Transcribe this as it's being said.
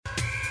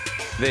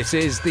This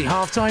is the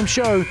halftime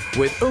show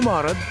with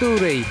Umar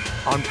Al-Duri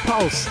on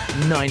Pulse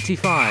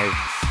 95.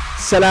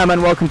 Salam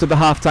and welcome to the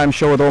halftime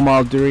show with Omar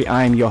Al-Duri.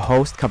 I am your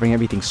host, covering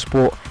everything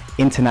sport,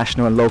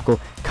 international and local.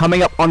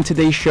 Coming up on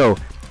today's show,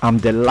 I'm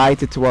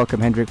delighted to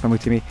welcome Hendrick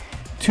Famutimi,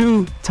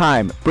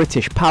 two-time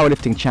British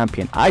powerlifting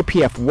champion,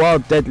 IPF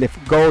world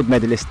deadlift gold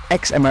medalist,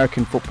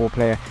 ex-American football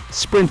player,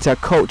 sprinter,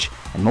 coach,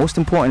 and most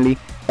importantly,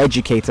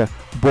 educator.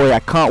 Boy, I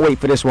can't wait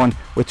for this one.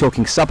 We're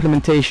talking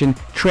supplementation,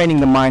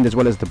 training the mind as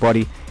well as the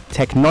body,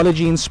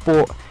 technology in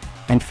sport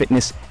and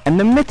fitness, and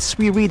the myths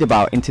we read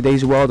about in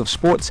today's world of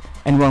sports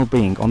and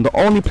well-being on the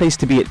only place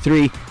to be at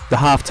 3, the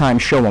halftime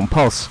show on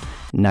Pulse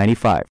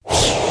 95.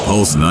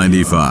 Pulse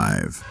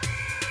 95.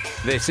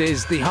 This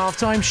is the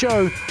halftime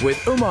show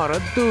with Umar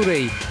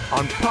Al-Duri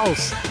on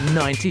Pulse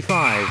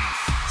 95.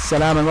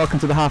 Salam and welcome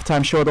to the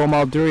halftime show with Omar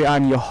Al-Duri.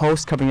 I'm your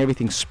host, covering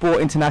everything sport,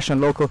 international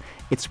and local.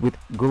 It's with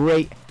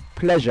great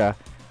pleasure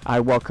I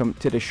welcome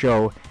to the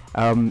show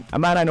a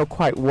man I know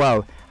quite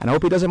well, and I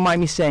hope he doesn't mind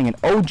me saying, an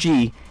OG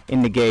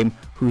in the game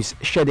who's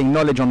shedding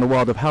knowledge on the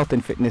world of health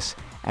and fitness,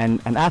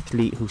 and an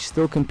athlete who's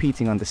still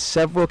competing under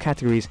several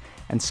categories,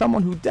 and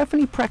someone who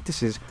definitely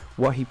practices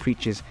what he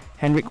preaches.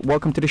 Hendrick,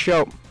 welcome to the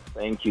show.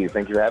 Thank you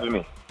for having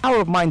me.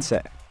 Power of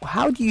mindset.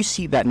 How do you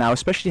see that now,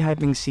 especially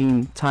having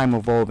seen time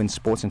evolve in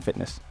sports and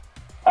fitness?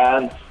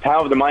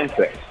 Power of the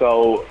mindset.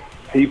 So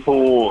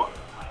people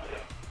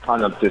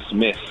kind of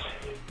dismiss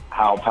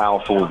how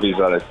powerful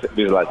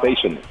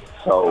visualization is.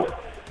 So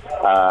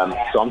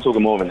I'm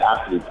talking more of an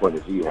athlete point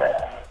of view here.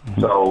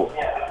 Mm-hmm. So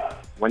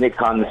when it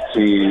comes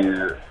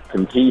to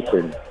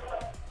competing,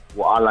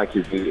 what I like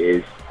to do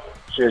is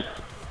just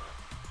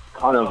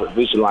kind of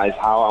visualize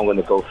how I'm going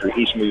to go through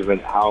each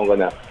movement, how I'm going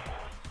to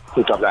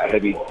pick up that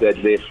heavy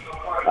deadlift,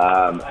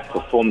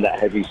 perform that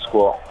heavy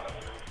squat.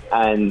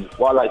 And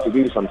what I like to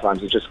do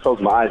sometimes is just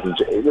close my eyes, and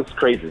it looks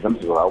crazy. Some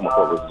people are like, oh my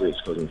God, what do you do?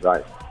 Just closing my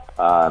eyes.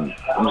 I'm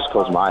just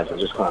closing my eyes and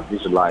just kind of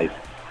visualize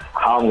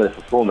how I'm going to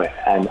perform it.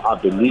 And I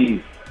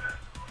believe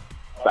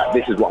that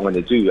this is what I'm going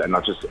to do, and I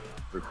just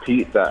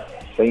repeat that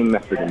same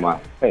method in my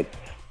head.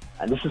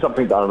 And this is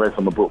something that I read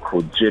from a book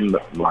called Gym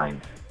Mind.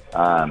 It's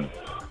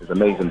an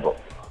amazing book.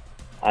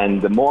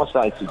 And the more I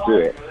started to do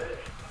it,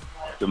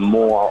 the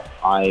more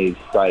I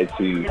started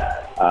to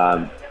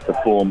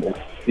perform or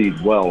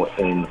succeed well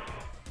in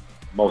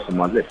most of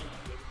my lifts.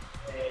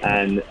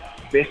 And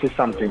this is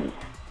something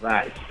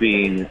that's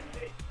been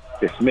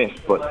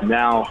dismissed, but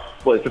now,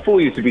 well, it's before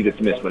it used to be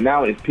dismissed, but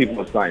now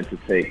people are starting to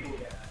take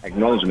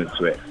acknowledgement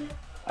to it.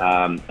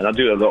 And I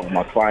do it a lot with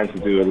my clients, I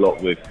do it a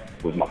lot with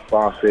my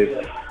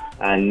classes,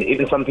 and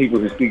even some people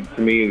who speak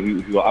to me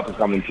who are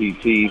up-and-coming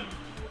PTs,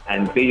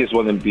 and they just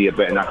want to be a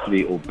better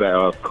athlete or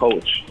better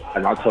coach.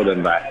 And I tell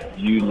them that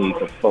you need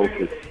to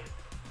focus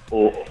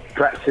or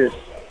practice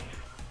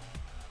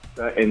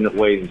certain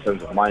ways in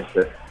terms of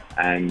mindset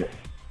and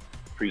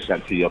preach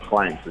that to your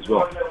clients as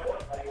well.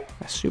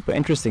 That's super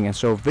interesting. And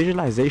so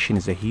visualization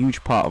is a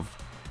huge part of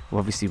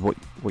obviously what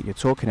you're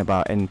talking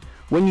about. And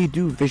when you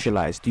do you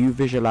visualize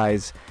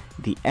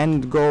the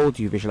end goal?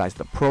 Do you visualize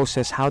the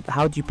process? How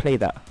do you play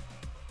that?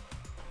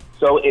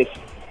 So it's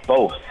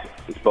both.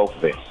 It's both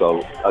of it.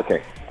 So,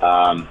 okay.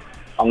 I'm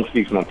going to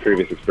speak from my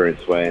previous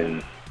experience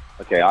when,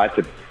 I had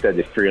to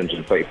deadlift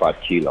 335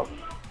 kilos.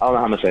 I don't know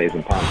how much that is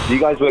in pounds. Do you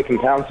guys work in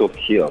pounds or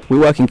kilos? We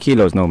work in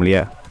kilos normally,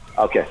 yeah.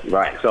 Okay,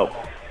 right. So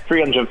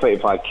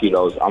 335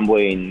 kilos, I'm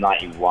weighing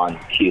 91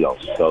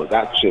 kilos. So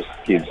that just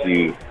gives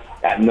you,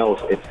 that knows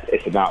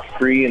it's about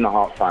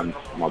 3.5 times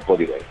my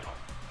body weight.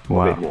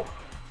 Wow. A bit more.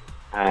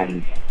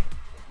 And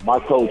my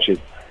coach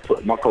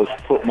put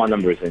my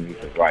numbers in. He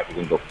said, right, we're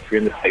going to go for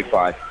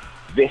 335.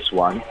 This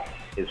one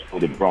is for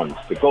the bronze.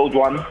 The gold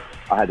one,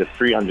 I had a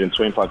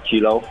 325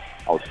 kilo.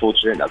 I was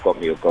fortunate that got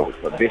me a gold,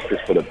 but this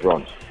is for the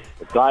bronze.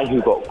 The guy who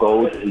got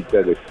gold, he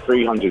did a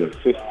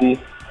 350.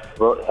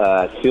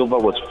 Silver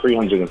was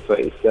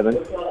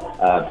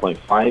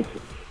 337.5.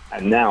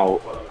 And now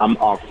I'm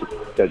asked to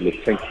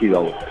deadlift 10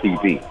 kilo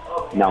PB.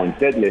 Now in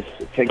deadlift,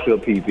 10 kilo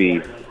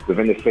PB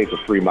within the space of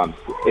 3 months,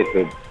 it's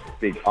a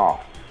big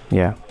ask.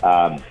 Yeah.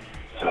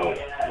 So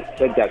he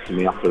said that to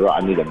me after, I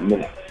need a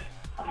minute.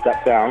 I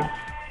sat down,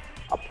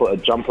 I put a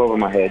jump over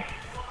my head,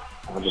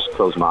 and I just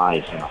closed my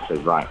eyes and I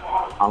said, right,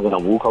 I'm going to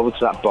walk over to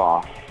that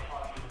bar.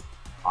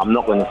 I'm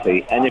not going to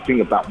say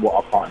anything about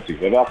what I can't do.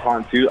 Whatever I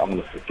can't do, I'm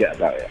going to forget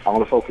about it. I'm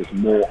going to focus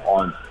more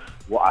on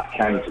what I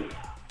can do.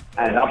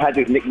 And I've had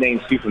this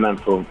nickname Superman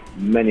for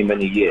many,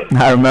 many years.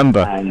 I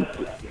remember. And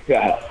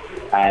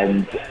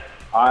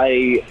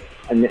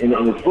in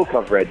this book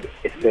I've read,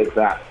 it says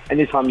that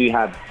anytime you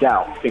have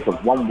doubt, think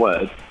of one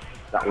word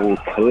that will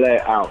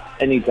clear out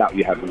any doubt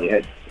you have in your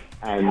head.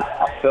 And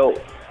I felt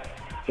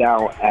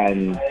doubt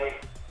and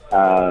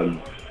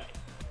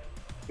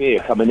fear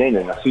coming in,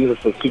 and as soon as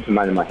I saw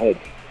Superman in my head,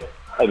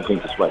 everything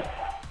just went.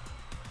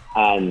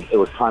 And it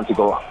was time to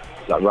go up.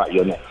 Like, right,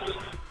 you're next.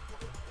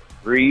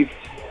 Breathed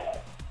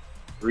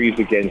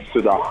again,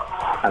 stood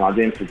up, and I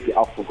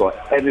forgot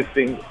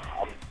everything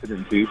I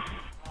couldn't do.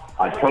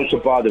 I approached the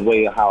bar the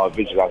way how I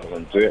visualized I was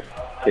going to do it,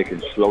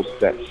 taking slow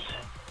steps.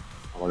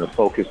 I want to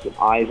focus,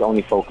 eyes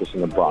only focus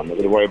on the bar. I'm not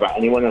going to worry about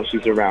anyone else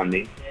who's around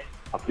me.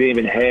 I didn't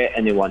even hear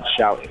anyone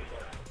shouting.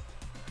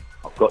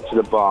 I got to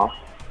the bar.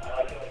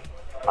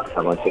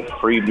 I'm going to take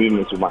 3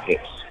 movements with my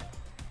hips.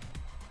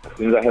 As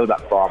soon as I held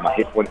that bar, my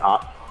hip went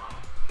up,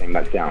 came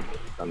back down.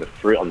 On the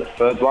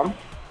 3rd one,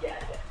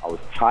 I was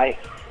tight,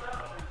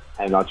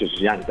 and I just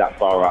yanked that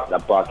bar up.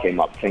 That bar came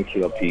up 10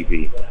 kilo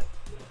PV.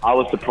 I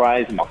was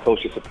surprised. My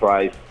coach was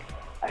surprised.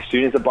 As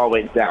soon as the bar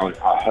went down,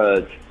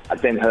 I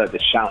then heard the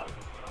shout.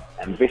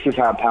 And this is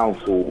how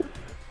powerful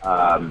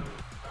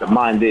the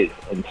mind is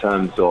in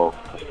terms of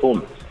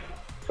performance.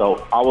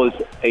 So I was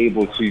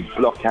able to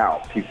block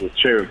out people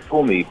cheering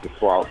for me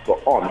before I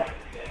got on,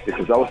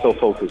 because I was so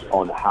focused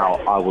on how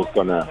I was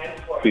going to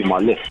do my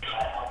lift.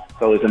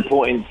 So it's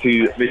important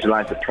to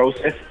visualize the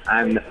process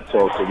and to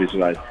also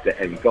visualize the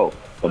end goal.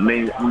 But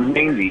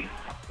mainly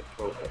the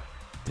process.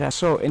 That's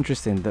so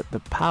interesting, that the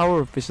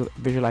power of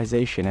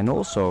visualization, and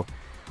also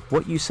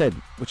what you said,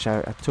 which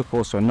I took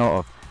also note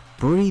of,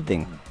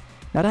 breathing.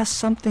 Now that's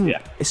something,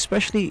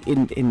 especially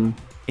in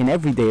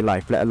everyday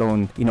life, let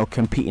alone,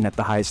 competing at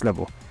the highest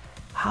level.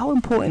 How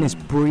important is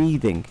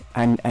breathing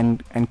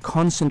and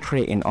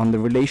concentrating on the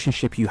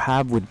relationship you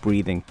have with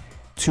breathing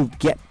to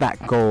get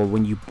that goal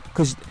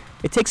because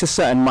it takes a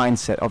certain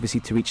mindset,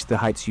 obviously, to reach the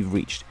heights you've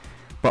reached.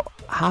 But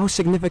how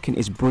significant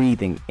is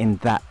breathing in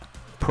that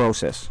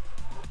process?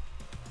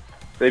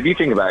 So if you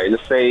think about it,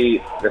 let's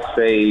say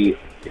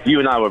if you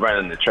and I were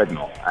riding on the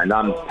treadmill and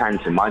I'm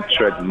panting, my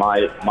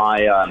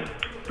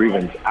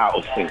breathing's out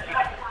of sync,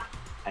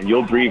 and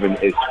your breathing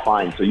is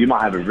fine. So you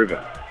might have a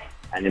rhythm,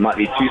 and it might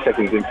be 2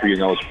 seconds in through your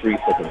nose, 3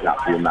 seconds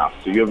out through your mouth.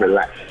 So you're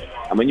relaxed,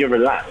 and when you're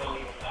relaxed,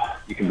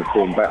 you can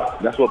perform better.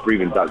 That's what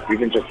breathing does.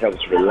 Breathing just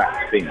helps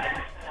relax things.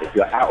 If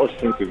you're out of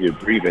sync with your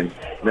breathing,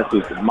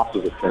 muscles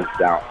are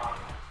tensed out.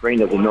 Brain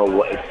doesn't know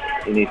what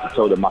it needs to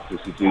tell the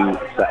muscles to do,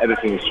 so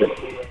everything is just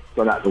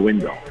gone out the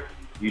window.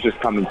 You just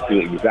come into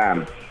the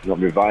exam, not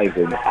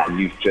revising, and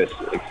you've just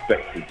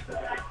expected to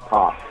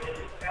pass.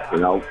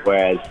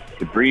 Whereas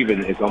the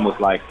breathing is almost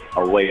like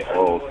a way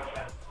of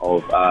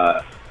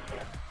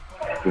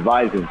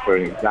revising for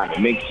an exam.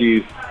 It makes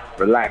you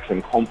relax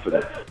and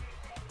confident.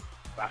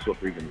 That's what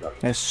breathing does.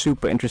 That's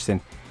super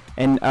interesting.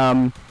 And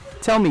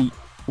tell me,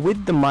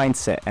 with the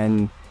mindset,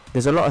 and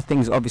there's a lot of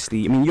things, obviously,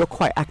 you're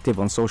quite active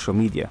on social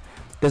media.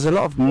 There's a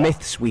lot of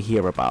myths we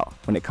hear about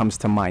when it comes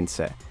to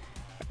mindset.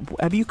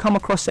 Have you come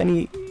across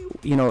any,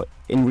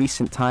 in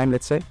recent time,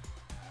 let's say?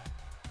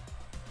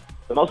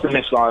 The most of the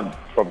myths I've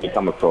probably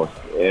come across.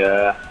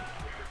 The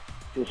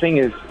thing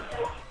is,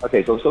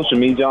 okay, so social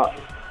media,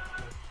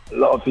 a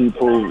lot of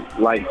people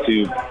like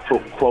to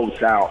put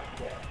quotes out,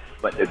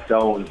 but they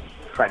don't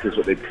practice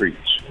what they preach.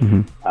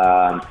 Mm-hmm.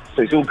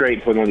 So it's all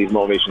great putting all these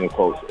motivational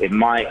quotes. It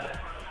might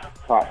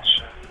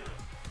touch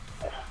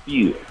a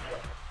few,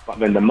 but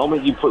then the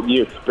moment you put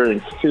your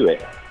experience to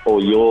it,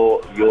 or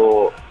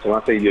so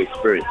when I say your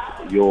experience,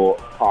 your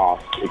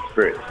past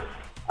experience,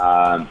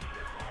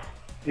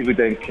 people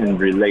then can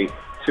relate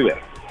to it.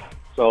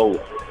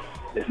 So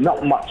there's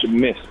not much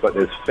myths, but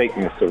there's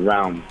fakeness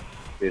around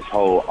this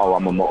whole,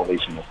 I'm a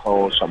motivational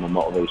coach, I'm a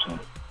motivational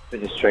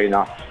fitness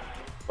trainer.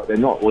 But they're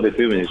not. What they're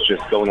doing is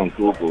just going on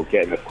Google,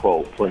 getting a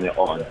quote, putting it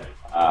on,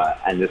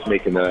 and just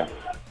making the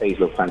face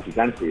look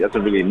fancy-dancy. It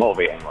doesn't really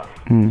motivate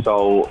anyone.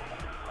 So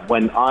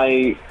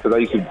because I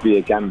used to be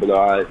a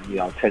gambler,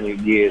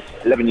 11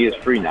 years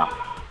free now.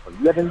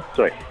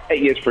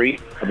 8 years free.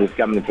 I was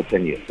gambling for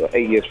 10 years. So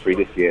 8 years free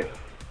this year,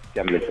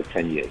 gambling for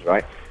 10 years,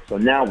 right? So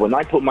now when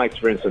I put my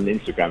experience on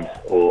Instagram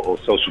or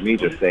social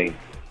media saying,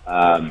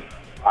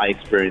 I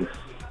experienced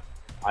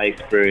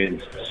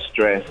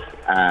stress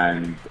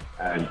and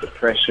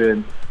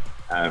depression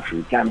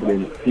through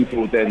gambling,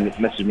 people then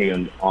message me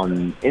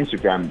on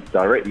Instagram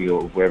directly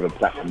or wherever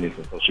platform is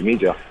on social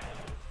media,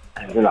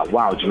 and they're like,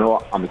 wow, do you know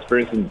what? I'm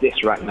experiencing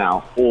this right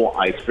now, or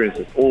I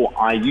experienced it, or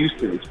I used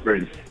to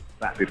experience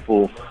that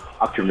before.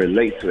 I can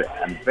relate to it,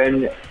 and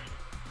then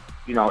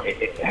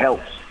it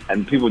helps,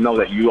 and people know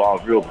that you are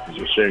real because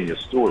you're sharing your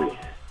story.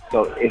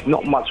 So it's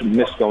not much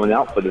myths going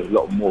out, but there's a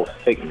lot more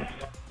fakeness.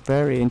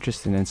 Very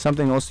interesting, and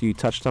something also you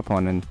touched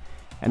upon, and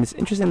it's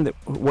interesting that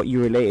what you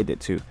related it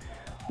to.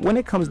 When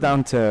it comes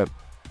down to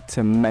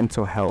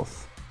mental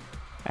health,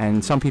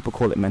 and some people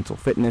call it mental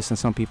fitness, and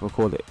some people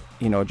call it,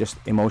 just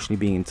emotionally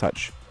being in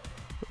touch,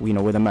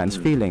 with a man's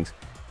feelings.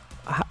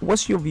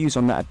 What's your views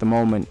on that at the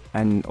moment,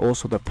 and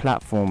also the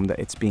platform that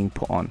it's being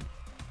put on?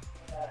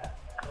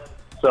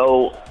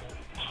 So,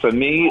 for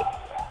me,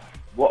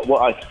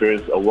 what I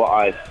experience or what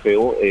I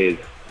feel is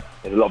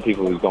there's a lot of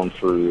people who've gone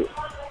through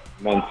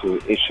mental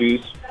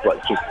issues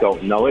but just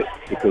don't know it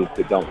because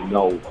they don't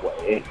know what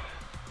it is.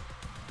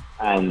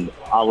 And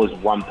I was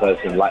one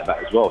person like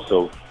that as well.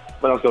 So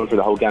when I was going through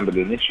the whole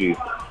gambling issue,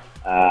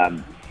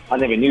 I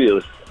never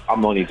knew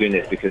I'm only doing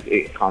this because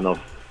it kind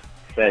of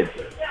fed,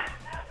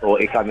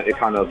 or it kind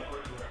of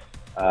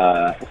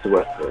what's the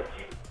word for it?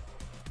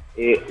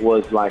 It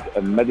was like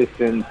a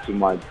medicine to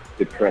my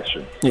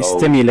depression. It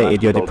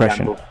stimulated your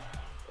depression.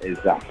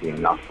 Exactly.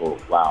 And I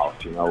thought, wow,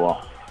 do you know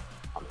what?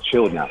 I'm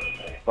chilled now.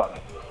 But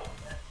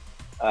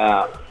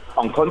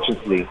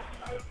unconsciously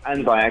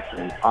and by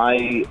accident,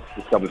 I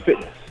discovered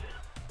fitness.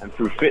 And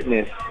through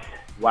fitness,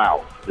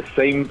 wow,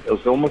 it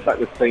was almost like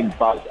the same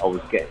buzz I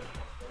was getting.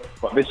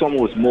 But this one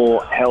was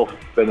more health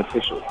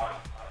beneficial.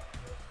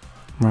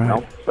 Right. You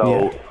know?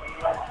 So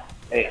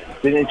it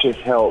didn't just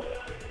help,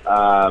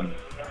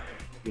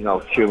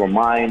 cure my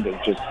mind and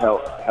just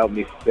help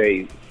me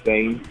stay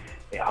sane.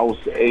 It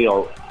also,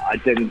 I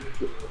then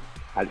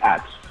had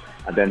abs.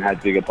 I then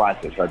had bigger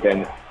biceps. I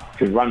then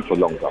could run for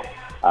longer.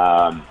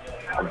 I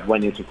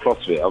went into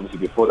CrossFit. Obviously,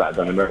 before that, I'd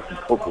done American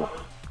football.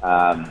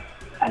 And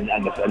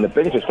the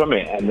benefits from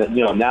it. And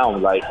now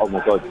I'm like, oh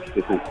my God,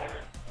 this is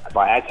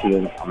by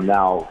accident. I'm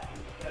now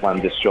one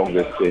of the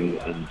strongest in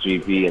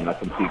GB, and I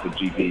compete for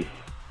GB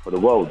for the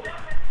world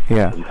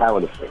in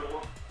powerlifting.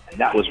 And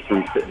that was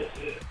through fitness.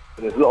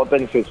 So there's a lot of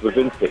benefits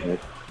within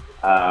fitness.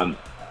 A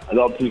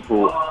lot of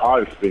people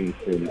are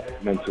experiencing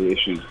mental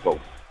issues, but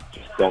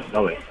just don't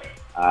know it.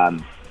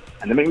 And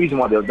the main reason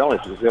why they don't know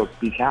it is because they don't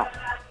speak out.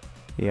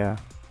 Yeah,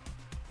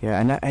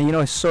 and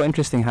it's so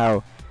interesting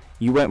how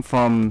you went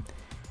from,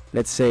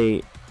 let's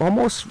say,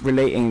 almost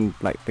relating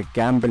like the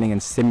gambling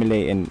and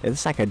stimulating,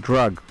 it's like a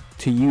drug,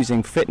 to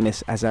using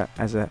fitness as a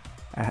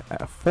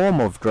form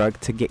of drug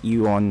to get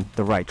you on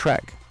the right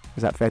track.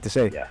 Is that fair to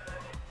say? Yeah.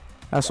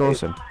 That's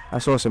awesome.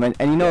 And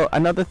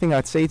another thing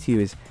I'd say to you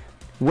is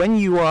when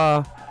you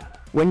were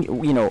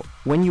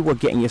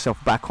getting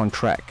yourself back on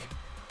track,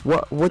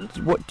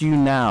 what do you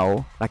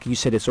now, like you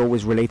said, it's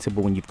always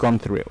relatable when you've gone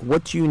through it.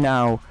 What do you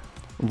now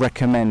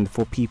recommend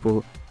for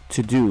people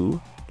to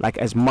do, like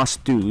as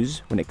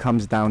must-dos, when it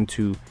comes down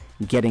to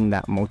getting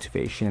that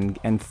motivation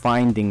and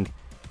finding,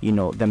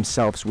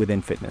 themselves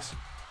within fitness?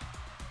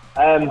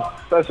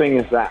 First thing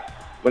is that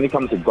when it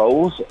comes to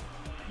goals,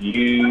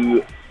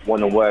 you want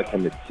to work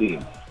in the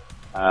team.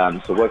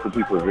 So work with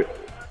people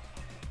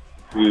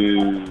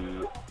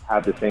who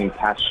have the same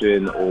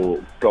passion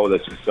or goal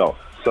as yourself.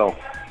 So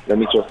let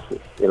me just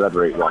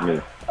elaborate what I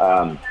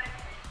mean.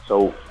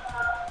 So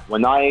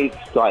when I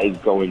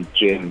started going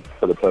gym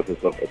for the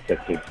purpose of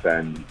aesthetics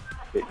and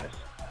fitness,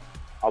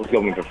 I was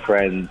going with a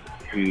friend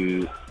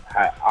who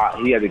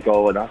he had a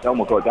goal, and I said, oh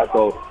my God, that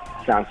goal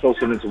sounds so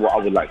similar to what I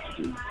would like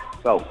to do.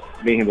 So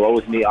me and him would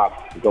always meet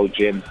up to go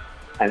gym,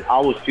 and I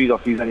would feed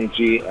off his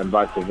energy and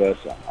vice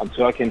versa,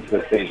 until I came to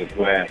the stage of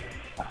where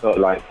I felt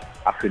like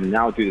I could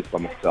now do this by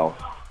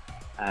myself.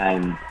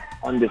 And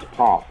on this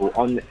path, or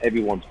on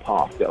everyone's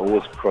path, they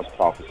always cross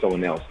paths with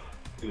someone else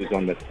who is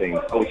on the same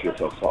goal to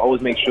yourself. So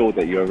always make sure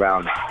that you're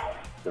around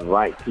the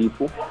right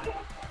people.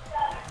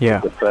 Yeah.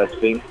 The first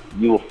thing,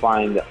 you will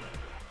find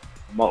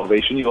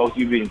motivation. You'll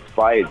be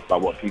inspired by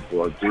what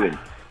people are doing.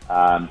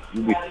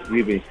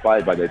 You'll be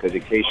inspired by their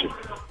dedication.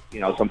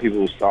 Some people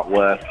will start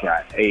work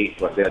at 8,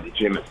 but they're at the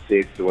gym at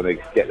 6, so when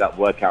they get that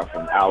workout for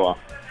an hour,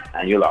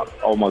 and you're like,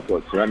 oh my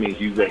God, so that means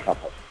you wake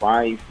up at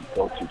 5, you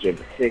go to the gym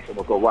at 6, oh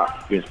my God,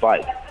 wow, you're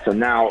inspired. So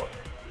now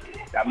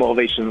that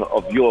motivation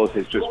of yours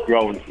has just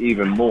grown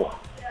even more.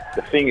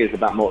 The thing is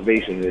about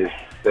motivation is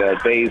the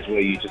days where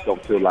you just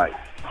don't feel like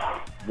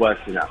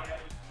working out.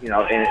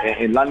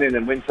 In London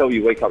in winter,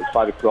 you wake up at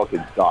 5 o'clock,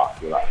 it's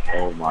dark. You're like,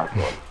 oh my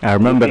God. I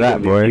remember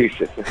that, boy.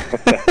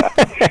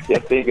 You're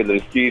thinking of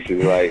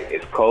excuses, like,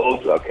 it's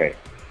cold, okay.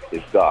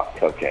 It's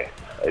dark, okay.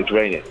 It's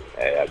raining,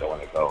 hey, I don't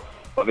want to go.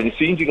 But as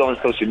soon as you go on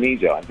social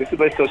media, and this is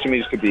where social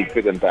media could be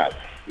good and bad.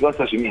 You go on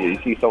social media, you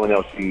see someone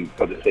else who's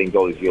got the same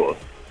goal as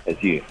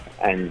you,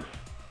 and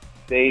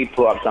they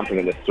put up something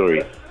in the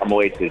story, I'm on my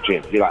way to the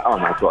gym. You're like, oh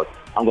my God,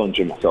 I'm going to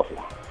gym myself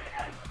now.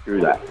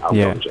 Through that, I'm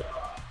going to gym.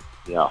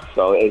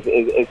 So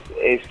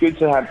it's good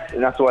to have,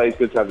 and that's why it's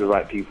good to have the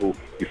right people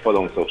you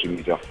follow on social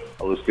media.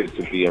 Always good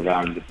to be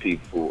around the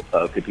people,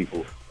 good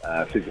people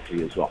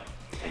physically as well.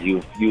 And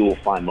you will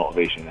find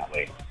motivation that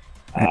way.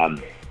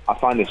 I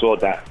find as well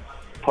that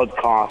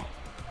podcasts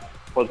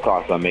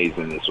are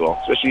amazing as well,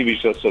 especially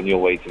if you're just on your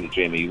way to the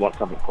gym and you want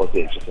something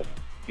positive just to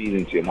feed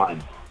into your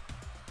mind.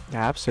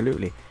 Yeah,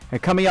 absolutely.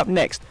 And coming up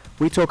next,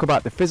 we talk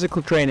about the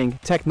physical training,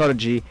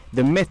 technology,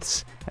 the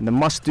myths, and the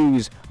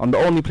must-dos on the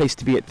only place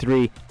to be at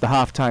 3, the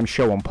halftime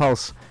show on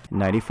Pulse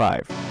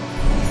 95.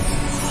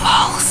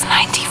 Pulse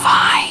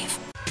 95.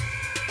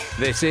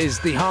 This is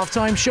the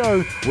halftime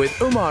show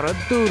with Umar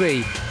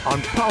Duri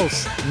on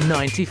Pulse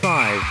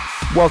 95.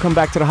 Welcome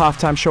back to the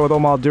halftime show with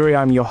Omar Duri.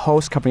 I'm your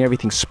host, covering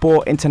everything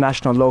sport,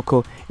 international,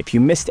 local. If you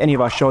missed any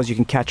of our shows, you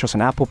can catch us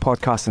on Apple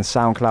Podcasts and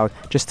SoundCloud.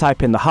 Just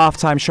type in the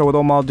halftime show with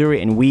Omar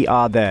Duri and we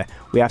are there.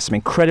 We have some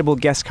incredible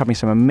guests covering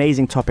some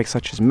amazing topics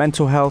such as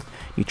mental health,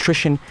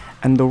 nutrition,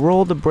 and the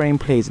role the brain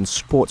plays in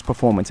sports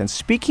performance. And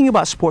speaking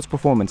about sports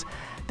performance,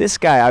 this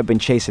guy I've been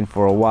chasing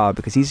for a while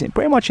because he's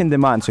pretty much in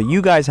demand. So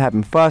you guys have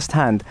him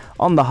firsthand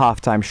on the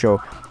halftime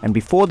show. And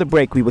before the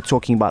break, we were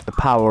talking about the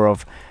power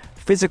of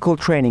physical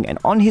training and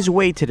on his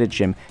way to the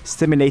gym,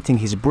 stimulating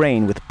his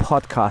brain with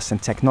podcasts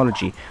and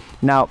technology.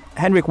 Now,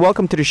 Hendrick,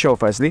 welcome to the show,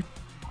 firstly.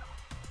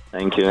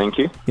 Thank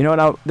you.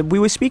 Now, we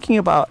were speaking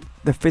about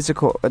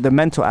the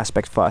mental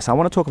aspect first. I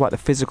want to talk about the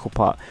physical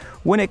part.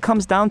 When it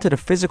comes down to the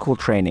physical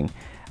training,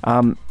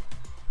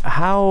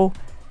 how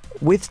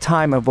with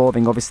time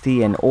evolving,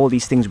 obviously, and all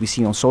these things we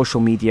see on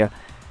social media,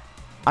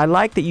 I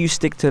like that you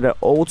stick to the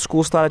old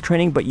school style of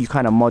training, but you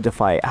kind of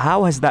modify it.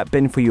 How has that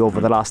been for you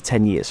over the last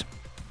 10 years?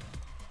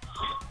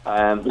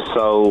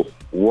 So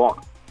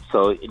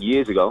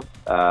years ago,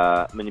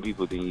 many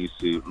people didn't used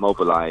to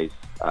mobilize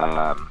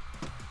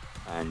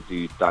and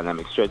do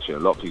dynamic stretching. A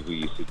lot of people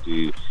used to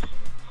do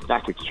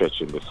static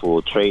stretching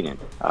before training.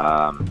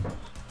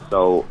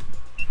 So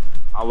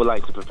I would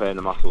like to prepare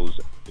the muscles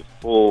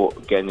before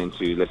getting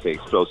into, let's say,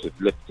 explosive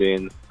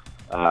lifting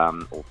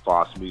or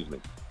fast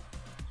movement.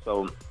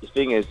 So the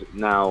thing is,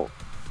 now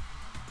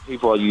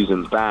people are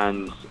using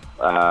bands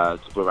to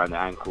put around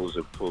their ankles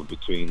or put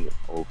between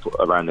or put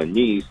around their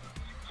knees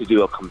to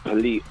do a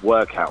complete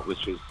workout,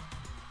 which is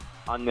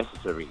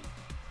unnecessary.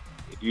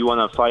 If you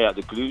want to fire out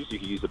the glutes, you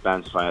can use the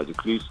bands to fire out the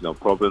glutes, no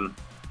problem.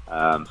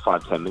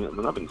 5-10 minutes,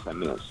 well, not even 10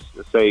 minutes.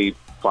 Let's say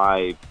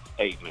 5-8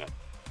 minutes,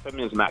 10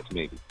 minutes max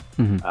maybe.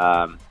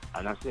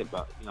 And that's it.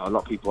 But a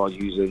lot of people are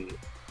using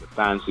the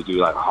bands to do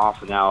like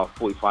half an hour,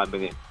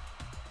 45-minute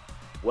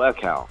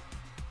workout.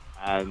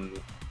 And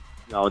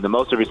the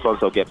most of the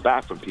response I'll get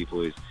back from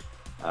people is,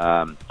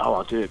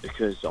 I'll do it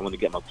because I want to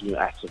get my glute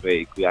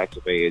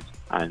activated.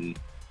 And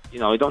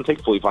it don't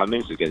take 45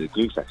 minutes to get the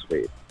glutes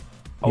activated.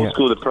 Old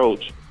school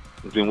approach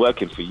has been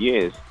working for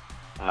years.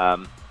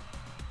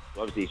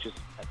 Obviously, it's just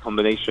a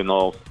combination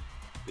of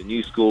the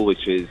new school,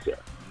 which is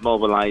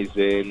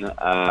mobilizing.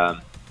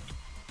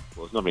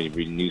 It's not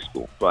really new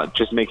school, but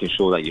just making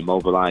sure that you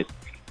mobilize,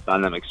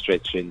 dynamic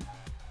stretching,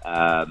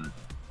 and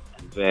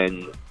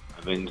then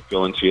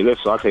go into your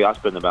lift. So I'd say I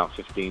spend about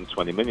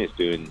 15-20 minutes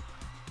doing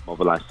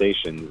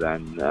mobilizations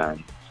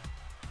and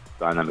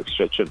dynamic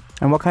stretching.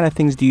 And what kind of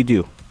things do you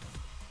do?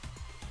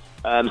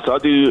 So I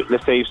do,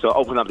 let's say,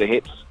 open up the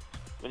hips.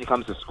 When it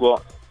comes to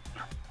squat,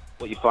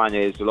 what you find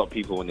is a lot of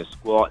people when they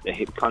squat, the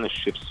hip kind of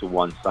shifts to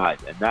one side,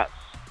 and that's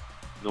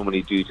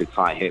normally due to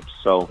tight hips.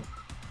 So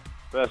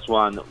first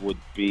one would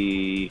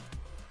be,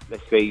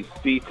 let's say,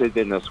 seated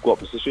in a squat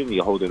position.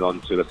 You're holding on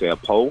to, let's say, a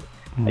pole,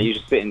 and you're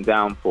just sitting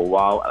down for a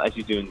while. As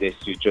you're doing this,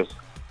 you just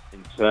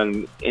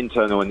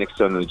internal and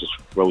externally just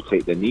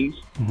rotate the knees.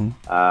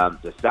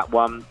 There's that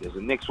one. There's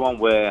the next one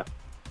where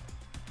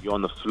you're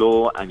on the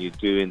floor and you're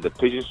doing the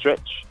pigeon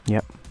stretch.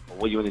 Yep.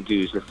 What you want to do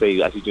is, let's say,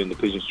 as you're doing the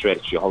pigeon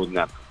stretch, you're holding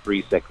that for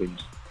 3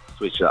 seconds,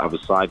 switch to the other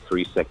side,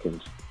 3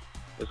 seconds.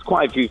 There's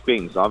quite a few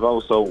things. I've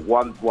also,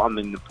 what I'm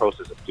in the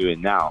process of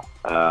doing now,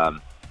 so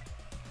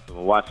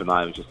my wife and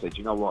I just said,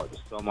 you know what,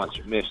 there's so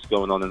much myths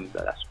going on and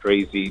that's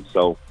crazy.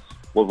 So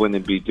what we're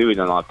going to be doing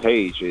on our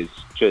page is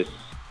just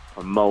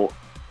promote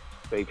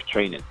safe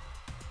training.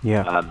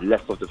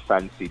 Less of the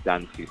fancy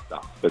dancy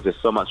stuff. But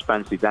there's so much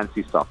fancy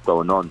dancy stuff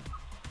going on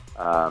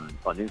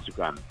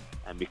Instagram.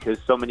 And because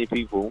so many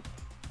people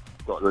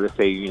got, let's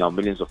say,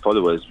 millions of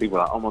followers, people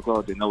are like, oh my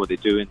God, they know what they're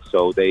doing.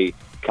 So they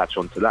catch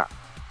on to that.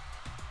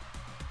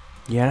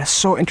 Yeah, that's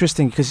so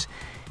interesting because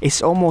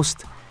it's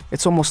almost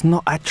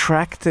not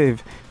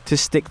attractive to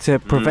stick to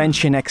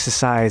prevention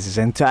exercises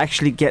and to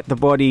actually get the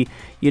body,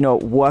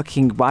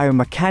 working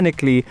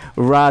biomechanically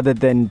rather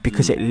than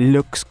because it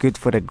looks good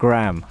for the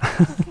gram.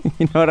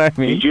 You know what I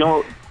mean? Do you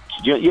know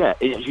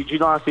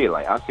how I see it?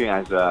 Like, I see it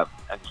as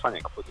it's funny,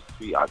 I put this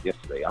tweet out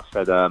yesterday. I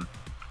said,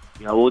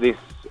 all this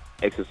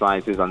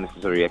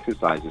unnecessary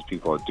exercises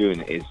people are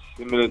doing is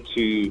similar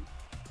to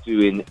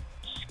doing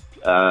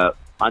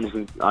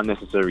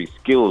unnecessary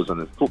skills on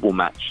a football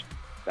match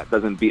that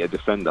doesn't beat a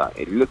defender.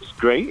 It looks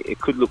great, it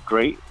could look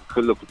great, it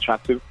could look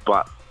attractive,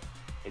 but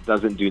it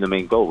doesn't do the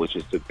main goal, which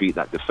is to beat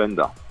that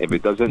defender. If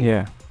it doesn't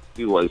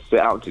do what it's set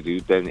out to do,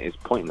 then it's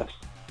pointless.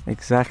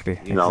 Exactly.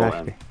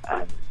 And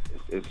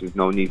there's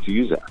no need to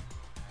use it.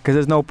 Because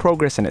there's no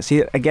progress in it.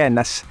 See, again,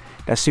 that's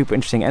super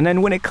interesting. And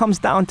then when it comes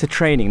down to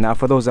training, now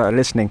for those that are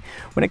listening,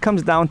 when it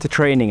comes down to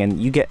training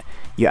and you get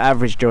your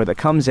average Joe that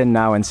comes in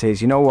now and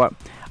says, you know what,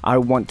 I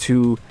want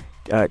to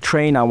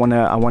train, I want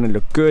to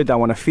look good, I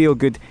want to feel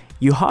good,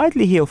 you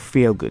hardly hear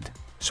feel good.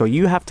 So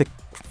you have to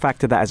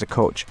factor that as a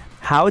coach.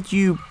 How do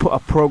you put a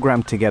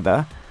program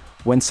together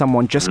when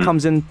someone just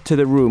comes into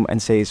the room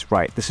and says,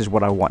 right, this is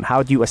what I want?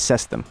 How do you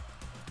assess them?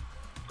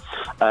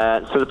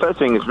 So the first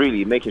thing is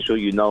really making sure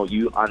you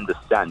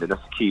understand, and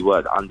that's the key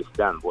word,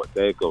 understand what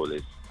their goal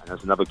is. And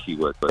that's another key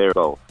word, their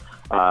goal.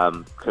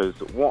 Because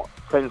what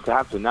tends to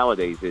happen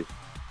nowadays is,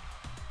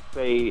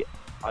 say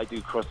I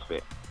do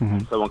CrossFit,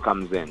 and someone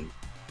comes in,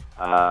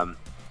 a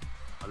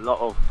lot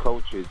of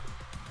coaches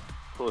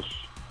push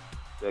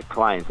their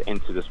clients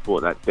into the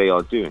sport that they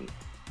are doing.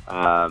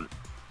 And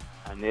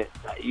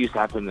that used to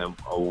happen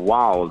a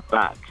while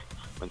back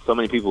when so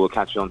many people were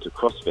catching on to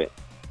CrossFit.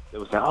 They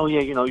would say, oh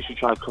yeah, you should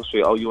try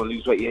CrossFit. Oh, you want to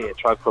lose weight? Yeah,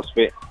 try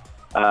CrossFit.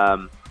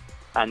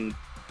 And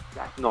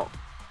that's not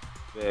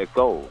their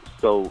goal.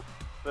 So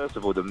first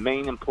of all, the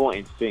main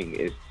important thing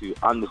is to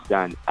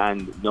understand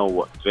and know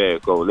what their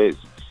goal is.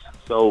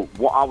 So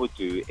what I would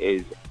do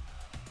is,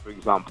 for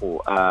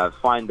example,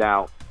 find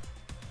out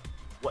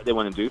what they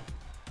want to do.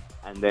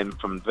 And then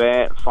from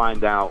there,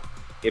 find out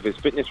if it's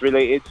fitness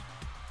related,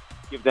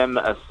 give them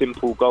a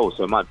simple goal.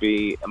 So it might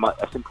be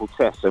a simple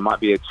test. So it might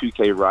be a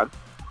 2K run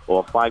or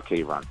a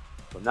 5K run.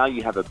 So now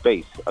you have a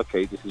base.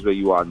 Okay, this is where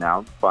you are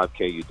now.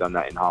 5K, you've done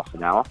that in half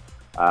an hour.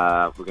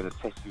 We're going to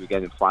test you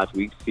again in 5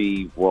 weeks.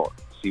 See what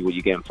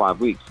you get in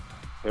 5 weeks.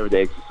 Here are the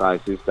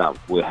exercises that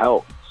will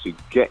help to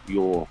get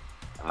your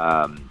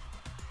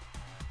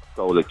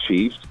goal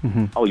achieved.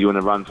 Mm-hmm. Oh, you want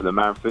to run for the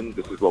marathon?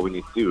 This is what we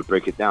need to do. We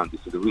break it down. This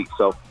is the week.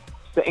 So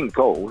setting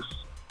goals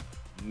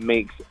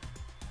makes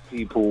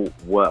people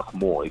work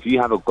more. If you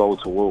have a goal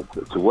to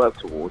work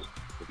towards,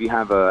 if you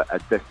have a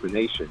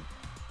destination,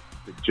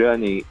 the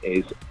journey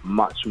is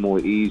much more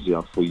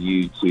easier for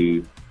you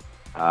to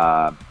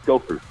go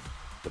through.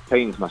 The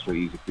pain is much more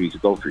easy for you to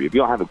go through. If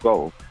you don't have a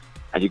goal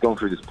and you're going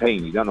through this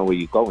pain, you don't know where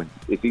you're going,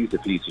 it's easier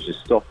for you to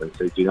just stop and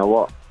say, do you know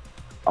what?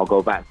 I'll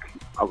go back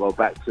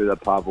to the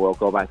pub, or I'll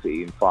go back to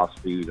eating fast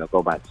food, I'll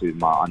go back to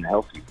my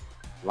unhealthy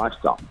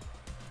lifestyle.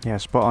 Yeah,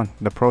 spot on.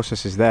 The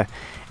process is there.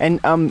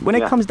 And when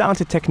it comes down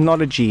to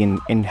technology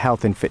in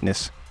health and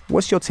fitness,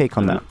 what's your take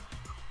on that?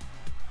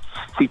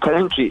 See,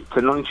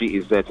 technology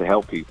is there to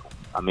help people.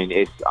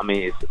 It's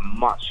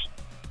much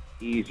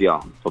easier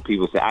for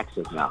people to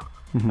access now.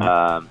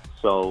 Mm-hmm.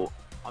 So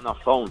on our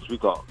phones, we've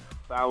got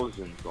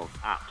thousands of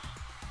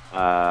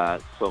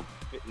apps. So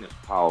Fitness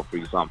Power, for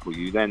example,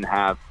 you then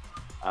have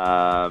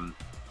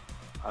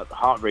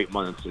heart rate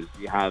monitors.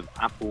 You have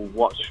Apple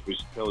Watch,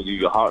 which tells you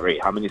your heart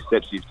rate, how many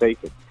steps you've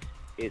taken.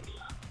 It's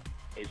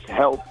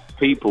helped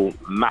people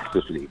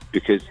massively,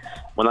 because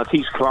when I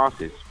teach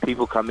classes,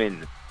 people come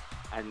in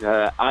and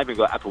I even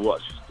got Apple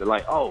Watch. They're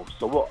like, oh,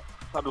 so what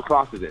type of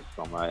class is this?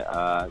 So I'm like,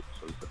 so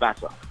it's the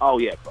batter. Oh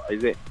yeah, but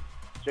is it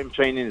gym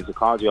training? Is it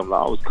cardio? I'm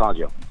like, oh, it's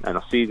cardio. And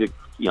I see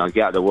get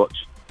out the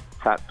watch,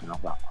 tap, and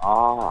I'm like,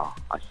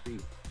 I see.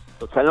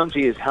 So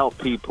technology has helped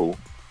people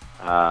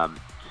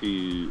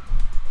to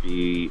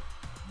be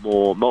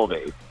more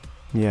motivated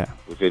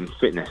within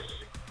fitness.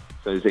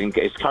 So it's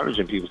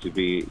encouraging people to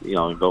be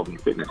involved in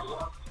fitness.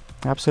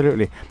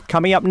 Absolutely.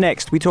 Coming up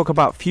next, we talk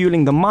about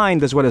fueling the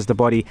mind as well as the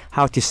body,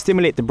 how to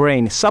stimulate the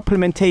brain,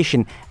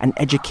 supplementation and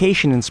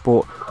education in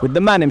sport with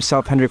the man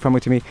himself, Hendrick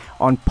Famutimi,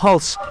 on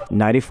Pulse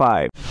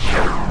 95.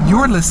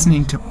 You're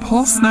listening to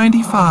Pulse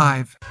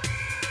 95.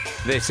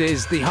 This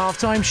is the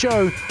Halftime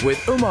Show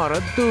with Umar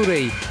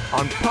Duri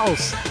on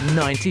Pulse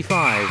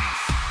 95.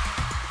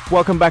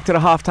 Welcome back to the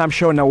Halftime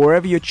Show. Now,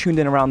 wherever you're tuned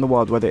in around the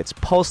world, whether it's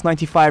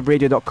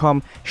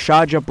Pulse95Radio.com,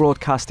 Sharjah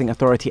Broadcasting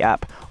Authority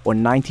app, or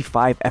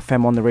 95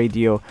 FM on the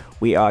radio,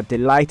 we are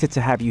delighted to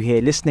have you here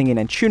listening in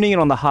and tuning in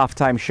on the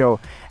Halftime Show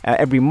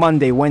every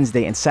Monday,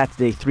 Wednesday, and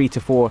Saturday, 3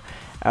 to 4.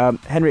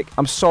 Hendrick,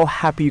 I'm so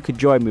happy you could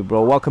join me,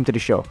 bro. Welcome to the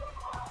show.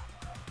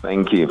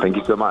 Thank you. Thank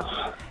you so much.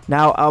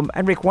 Now,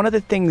 Hendrick, one of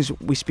the things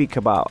we speak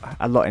about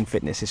a lot in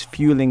fitness is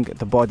fueling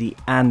the body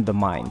and the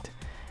mind.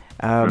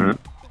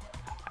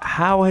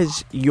 How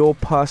has your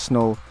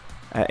personal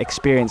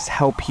experience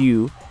helped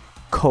you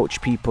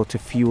coach people to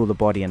fuel the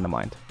body and the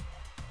mind?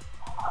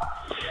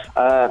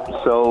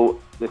 So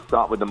let's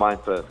start with the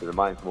mind first, because the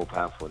mind's more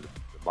powerful. The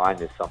mind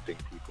is something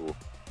people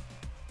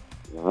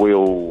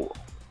will,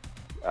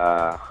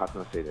 how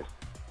can I say this,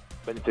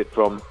 benefit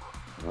from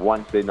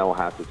once they know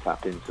how to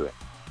tap into it.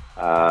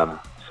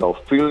 So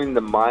fueling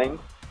the mind,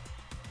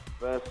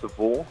 first of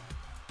all,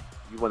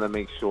 you want to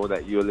make sure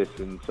that you're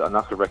listening to, and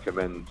I could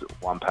recommend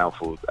one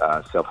powerful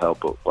self-help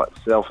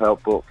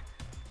book,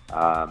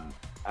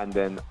 and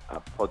then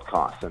a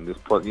podcast. And this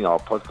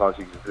podcast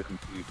you can listen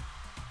to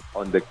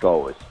on the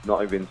go. It's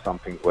not even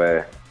something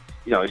where,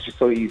 it's just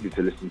so easy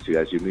to listen to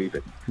as you're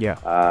moving. Yeah.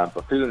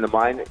 But fueling the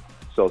mind,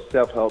 so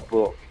self-help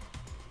book,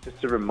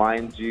 just to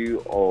remind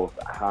you of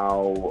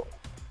how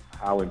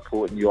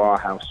important you are,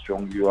 how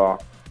strong you are,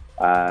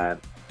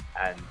 and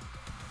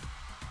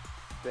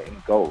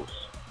setting goals.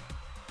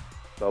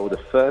 So the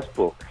first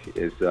book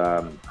is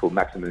called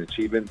Maximum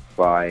Achievement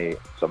by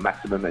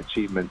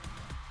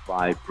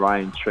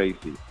Brian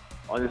Tracy.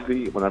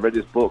 Honestly, when I read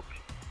this book,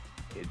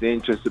 it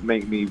didn't just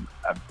make me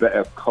a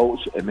better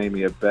coach, it made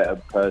me a better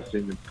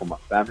person for my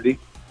family,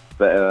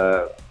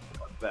 better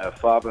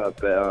father, a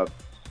better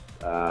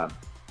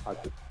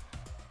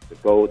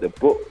the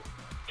book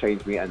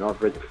changed me, and I've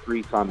read it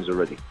 3 times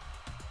already.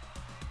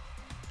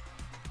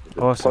 There's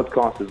awesome. a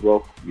podcast as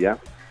well, yeah.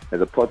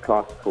 There's a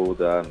podcast called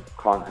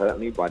Can't Hurt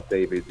Me by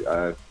David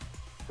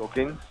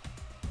Dawkins.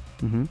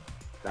 Mm-hmm.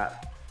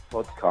 That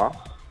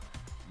podcast,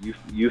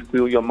 you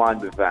fill your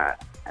mind with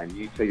that, and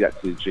you take that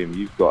to the gym,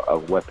 you've got a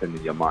weapon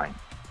in your mind.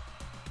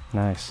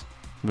 Nice.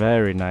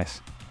 Very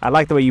nice. I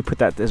like the way you put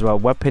that as well,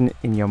 weapon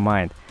in your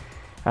mind.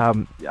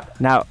 Yeah.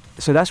 Now,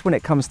 so that's when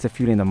it comes to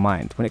fueling the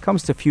mind. When it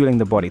comes to fueling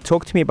the body,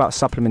 talk to me about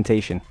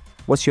supplementation.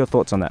 What's your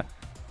thoughts on that?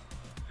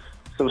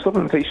 So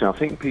supplementation, I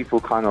think people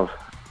kind of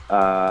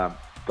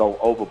go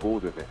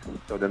overboard with it.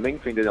 So the main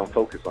thing they don't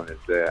focus on is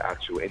their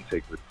actual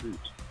intake with food.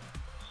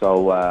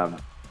 So,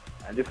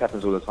 and this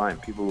happens all the time.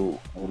 People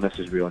will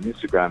message me on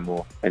Instagram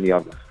or any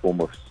other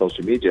form of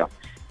social media,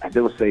 and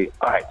they will say,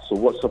 all right, so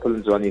what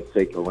supplements do I need to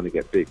take if I want to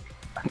get big?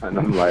 And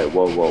I'm like,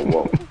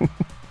 whoa.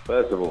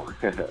 First of all,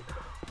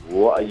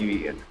 what are you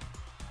eating?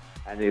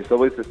 And it's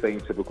always the same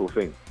typical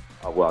thing.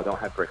 Oh, well, I don't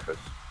have breakfast.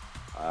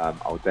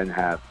 I'll then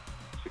have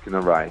chicken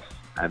and rice,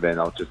 and then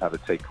I'll just have a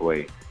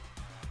takeaway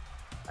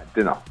at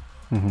dinner.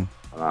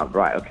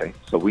 Right, okay.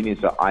 So we need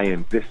to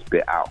iron this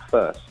bit out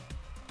first.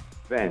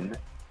 Then,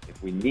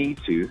 if we need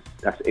to,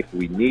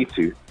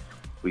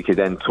 we could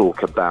then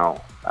talk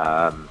about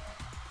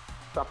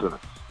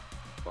supplements.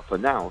 But for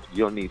now,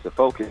 you don't need to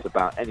focus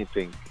about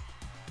anything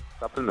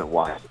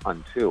supplement-wise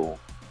until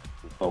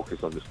we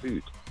focus on the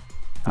food.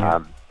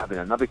 Yeah. I mean,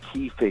 another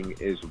key thing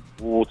is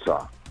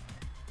water.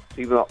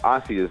 People,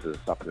 I see this as a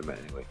supplement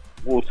anyway.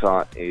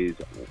 Water is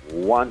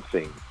one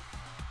thing.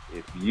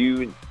 If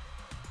you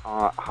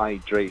are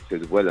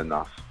hydrated well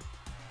enough,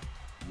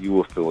 you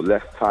will feel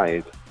less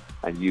tired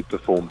and you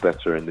perform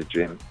better in the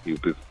gym.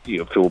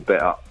 You'll feel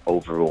better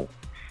overall.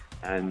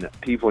 And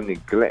people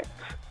neglect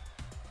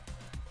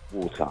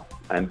water.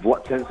 And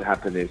what tends to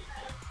happen is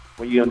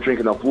when you don't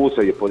drink enough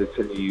water, your body's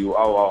telling you,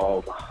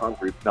 oh, I'm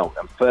hungry. No,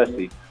 I'm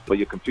thirsty. But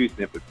you're confusing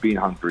it with being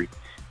hungry.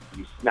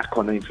 You snack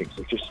on anything.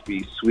 So just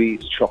be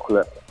sweets,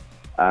 chocolate,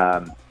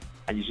 and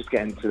you just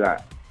get into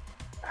that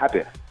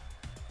habit.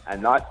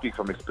 And I speak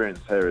from experience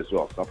here as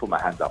well. So I put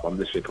my hand up. I'm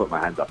literally putting my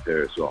hand up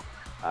there as well.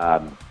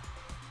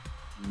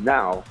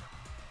 Now,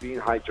 being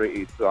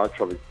hydrated, so I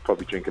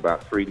probably drink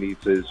about 3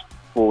 liters,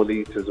 4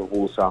 liters of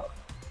water.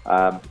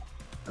 And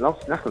I don't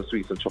snack on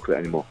sweets and chocolate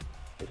anymore.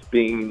 It's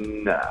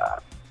been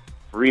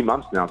 3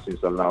 months now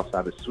since I last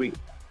had a sweet.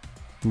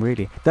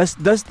 Really?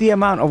 Does the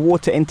amount of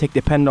water intake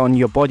depend on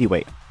your body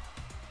weight?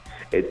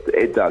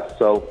 It does.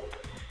 So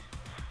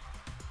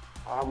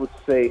I would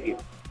say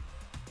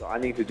I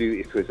need to do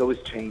it because it's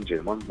always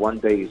changing. One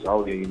day is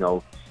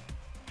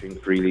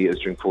drink 3 liters,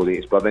 drink 4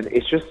 liters, but then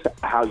it's just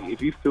how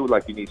if you feel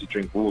like you need to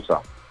drink water,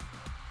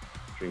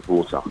 drink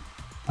water.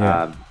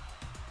 Yeah.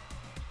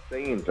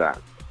 Saying that,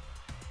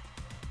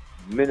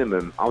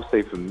 minimum, I'll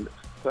say for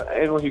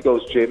anyone who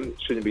goes gym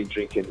shouldn't be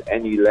drinking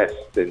any less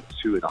than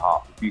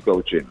 2.5. If you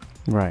go gym,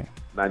 right,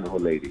 man or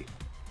lady,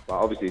 but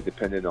obviously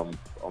depending on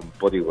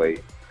body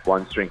weight,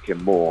 one's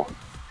drinking more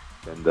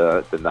than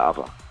the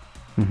other.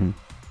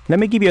 Let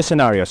me give you a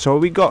scenario. So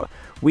we got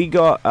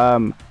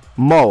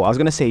Mo. I was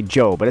gonna say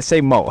Joe, but let's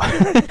say Mo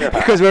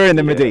because we're in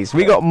the Middle East.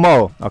 We got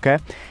Mo, okay,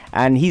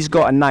 and he's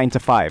got a 9 to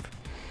 5,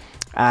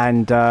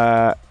 and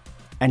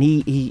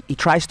he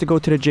tries to go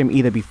to the gym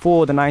either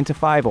before the 9 to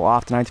 5 or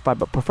after 9 to 5,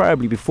 but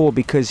preferably before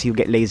because he'll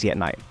get lazy at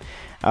night.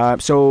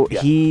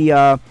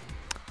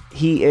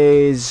 He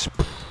is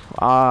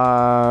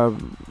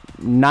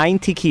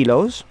 90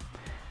 kilos,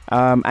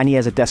 and he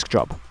has a desk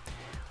job.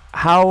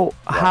 How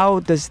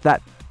does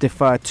that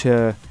differ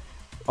to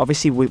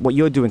obviously with what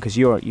you're doing because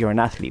you're an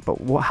athlete?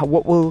 But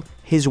what will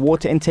his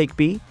water intake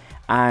be,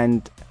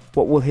 and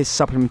what will his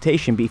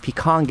supplementation be if he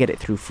can't get it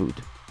through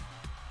food?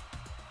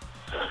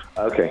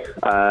 Okay,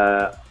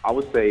 I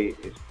would say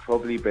it's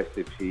probably best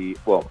if in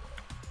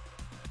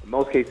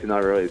most case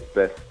scenario, it's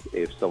best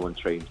if someone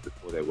trains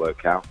before they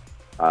work out.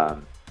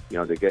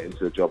 They get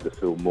into the job, they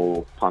feel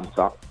more pumped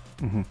up,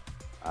 and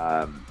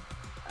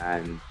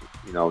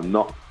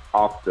not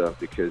after,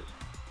 because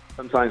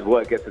sometimes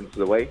work gets into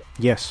the way.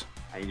 Yes.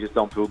 And you just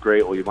don't feel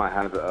great, or you might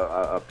have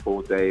a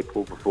poor day,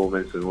 poor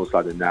performance, and all of a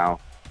sudden now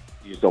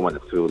you just don't want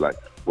to feel like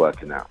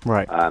working out.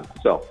 Right.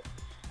 So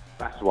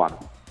that's 1.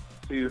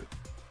 2.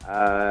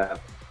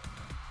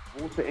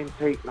 Water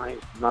intake,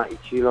 90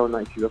 kilos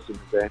in the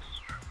best.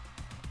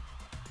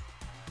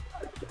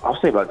 I'll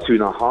say about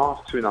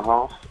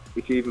 2.5.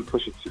 You can even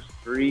push it to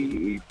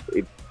 3,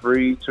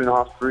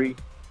 2.5, 3.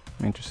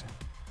 Interesting.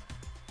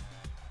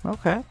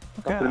 Okay.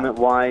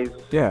 Supplement-wise,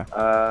 yeah.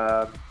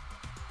 The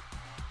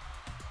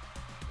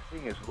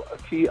thing is,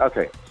 key.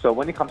 Okay, so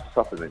when it comes to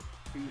supplements,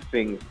 2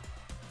 things.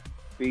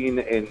 Being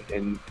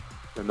in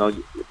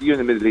you're in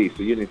the Middle East,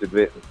 so you need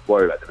to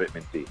worry about the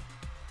vitamin D.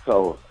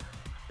 So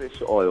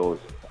fish oils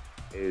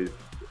is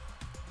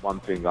one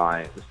thing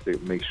I just to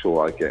make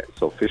sure I get.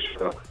 So fish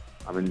oil.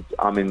 I'm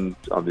in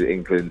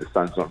England. The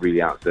sun's not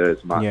really out there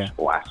as much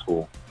or at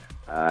all,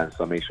 so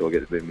I make sure I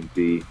get the vitamin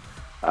D.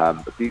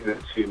 But these are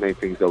the 2 main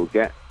things I will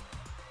get.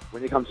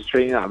 When it comes to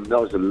training, I've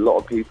noticed a lot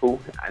of people,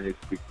 and it's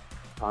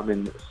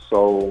becoming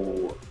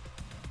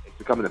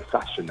a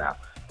fashion now.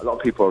 A lot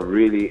of people are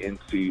really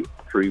into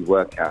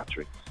pre-workout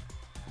drinks.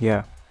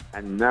 Yeah.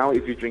 And now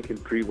if you're drinking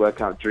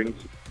pre-workout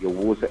drinks, your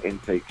water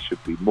intake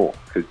should be more,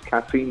 because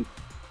caffeine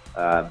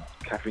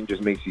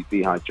just makes you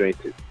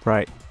dehydrated.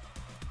 Right.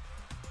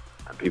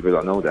 And people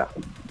don't know that.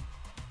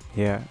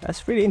 Yeah,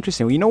 that's really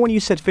interesting. When you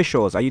said fish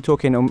oils, are you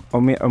talking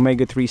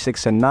omega-3,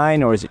 6, and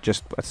 9, or is it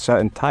just a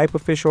certain type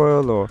of fish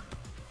oil, or?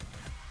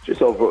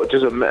 Just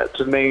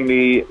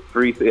mainly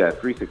 3,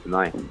 6, and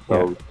 9.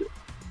 So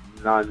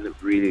none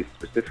really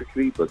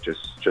specifically, but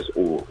just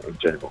all in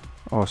general.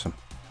 Awesome.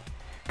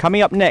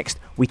 Coming up next,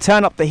 we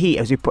turn up the heat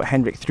as we put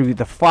Hendrick through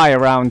the fire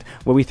round,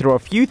 where we throw a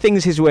few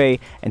things his way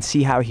and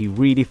see how he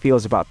really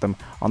feels about them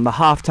on the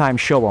halftime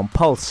show on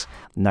Pulse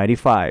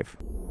 95.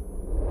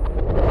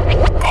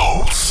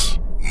 Pulse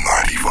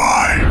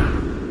 95.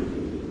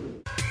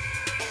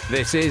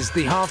 This is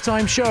the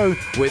halftime show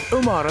with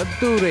Umar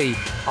Duri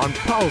on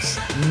Pulse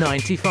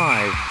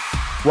 95.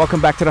 Welcome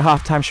back to the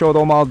halftime show with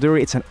Omar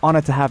Duri. It's an honor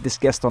to have this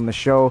guest on the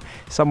show,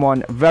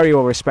 someone very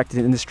well respected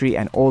in the industry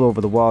and all over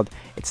the world.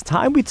 It's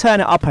time we turn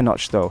it up a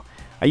notch, though.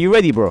 Are you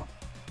ready, bro?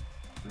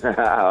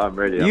 I'm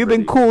ready. You've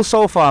been cool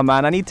so far,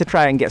 man. I need to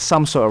try and get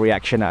some sort of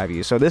reaction out of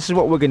you. So this is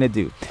what we're going to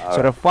do.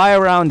 So the fire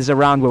round is a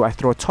round where I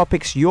throw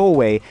topics your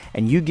way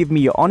and you give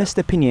me your honest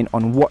opinion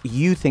on what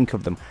you think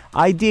of them.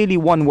 Ideally,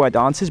 one-word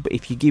answers, but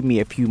if you give me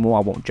a few more,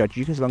 I won't judge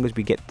you as long as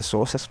we get the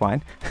source. That's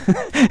fine.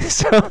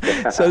 so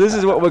this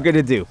is what we're going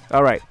to do.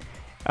 All right.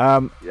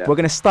 We're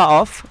going to start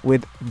off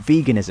with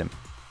veganism.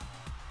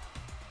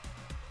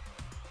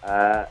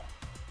 I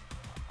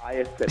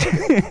accept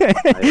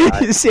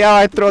it. You see how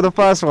I throw the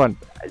first one?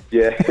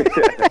 Yeah,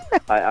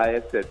 I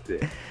accept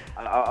it.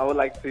 I would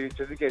like to,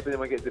 just in case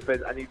anyone gets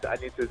defense, I need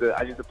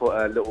to put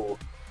a little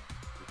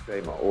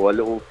disclaimer or a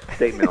little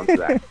statement onto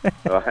that.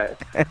 Right?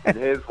 And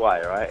here's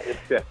why, right?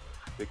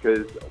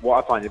 Because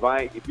what I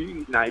find, if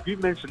you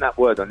mention that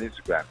word on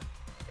Instagram,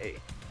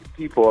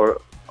 people are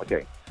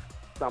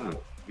some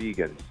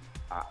vegans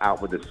are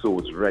out with the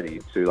swords ready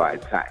to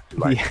attack.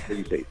 What do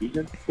you say,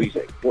 vegan? What do you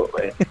say? What?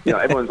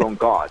 Everyone's on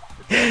guard.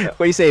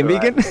 What are you saying,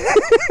 vegan?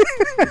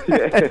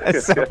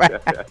 That's so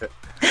bad.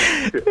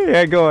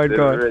 Yeah, go on.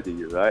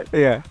 Ready, right?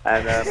 Yeah.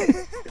 And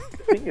the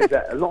thing is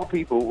that a lot of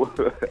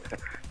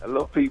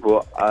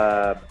people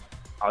are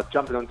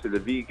jumping onto the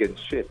vegan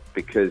shit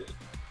because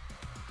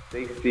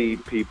they see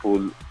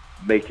people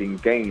making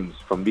gains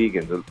from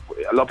vegans.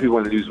 A lot of people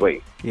want to lose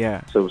weight.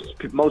 Yeah. So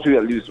most people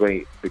that lose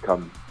weight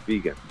become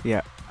vegan.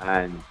 Yeah.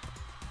 And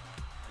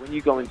when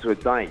you go into a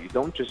diet, you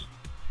don't just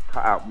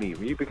cut out meat.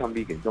 When you become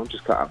vegan, you don't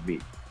just cut out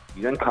meat.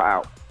 You then cut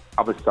out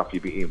other stuff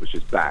you've been eating, which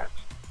is bad.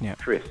 Yeah.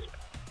 Crisp,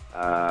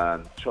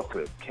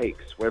 chocolate,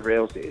 cakes, whatever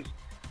else it is.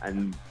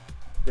 And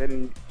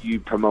then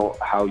you promote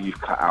how you've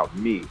cut out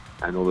meat,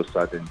 and all of a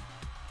sudden,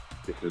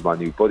 this is my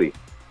new body.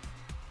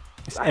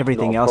 It's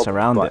everything else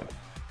around it.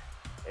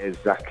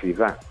 Exactly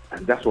that.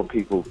 And that's what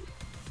people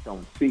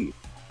don't see.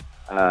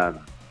 So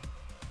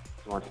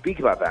when I speak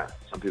about that,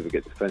 some people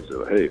get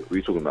defensive. Hey, what are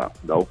you talking about?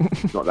 No,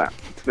 it's not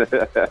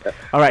that.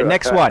 All right,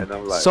 next one.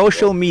 Like,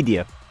 social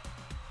media.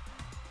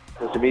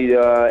 Social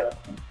media.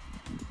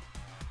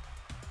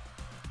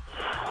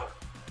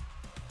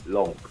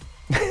 Long.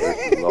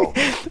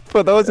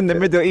 For those in the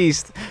Middle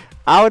East,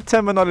 our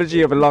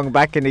terminology of long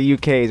back in the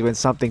UK is when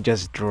something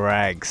just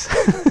drags.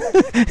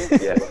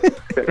 Yes.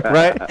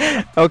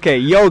 Right? Okay,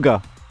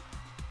 yoga.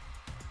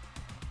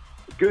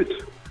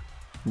 Good.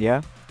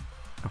 Yeah?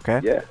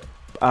 Okay. Yeah.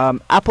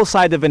 Apple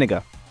cider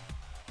vinegar.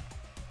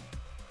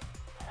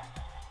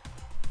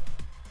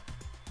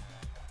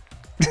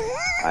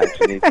 I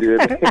actually need to.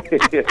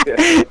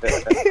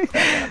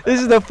 This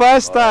is the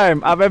first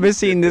time I've ever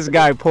seen this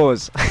guy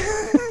pause.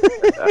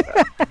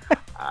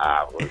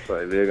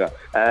 Sorry, vinegar.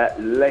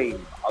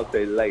 Lame. I'll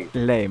say lame.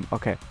 Lame.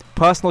 Okay.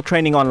 Personal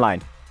training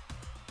online.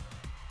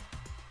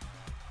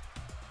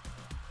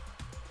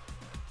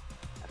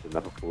 That's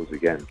another pause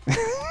again.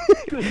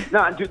 No,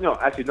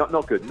 actually,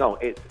 not good. No,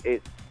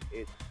 it's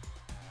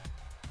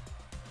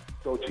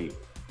dodgy.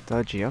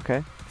 Dodgy.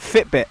 Okay.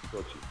 Fitbit.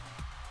 Dodgy.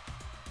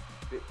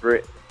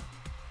 Fitbit.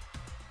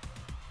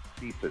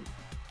 Decent.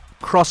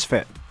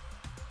 CrossFit.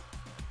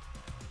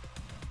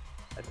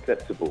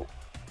 Acceptable.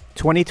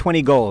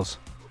 2020 goals.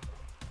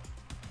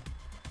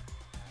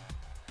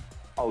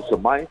 Oh, so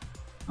my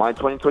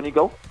 2020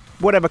 goal?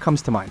 Whatever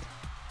comes to mind.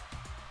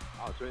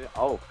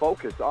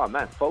 Focus. Oh,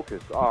 man,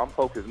 focus. Oh, I'm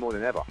focused more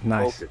than ever.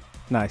 Nice. Focus.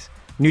 Nice.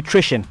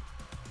 Nutrition.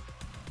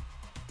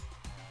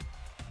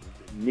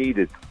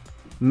 Needed.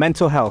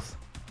 Mental health.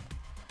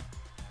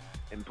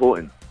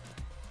 Important.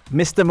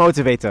 Mr.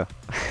 Motivator.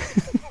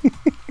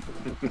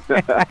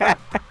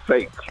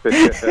 Fake.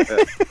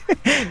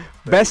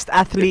 Best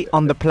athlete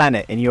on the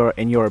planet in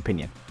your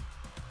opinion.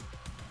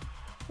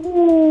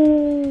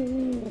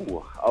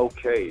 Ooh,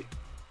 okay.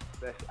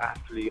 Best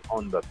athlete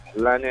on the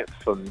planet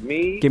for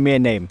me. Give me a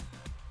name.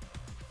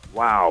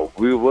 Wow,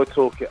 we were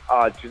talking.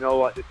 Do you know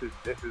what? This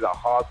is a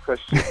hard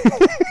question.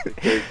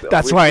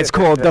 That's why it's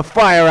called the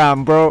fire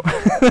round, bro.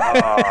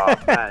 Oh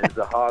man, it's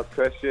a hard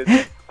question.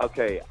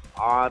 Okay,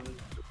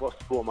 what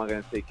sport am I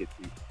going to take it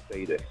to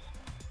say this?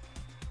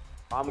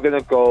 I'm going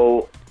to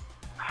go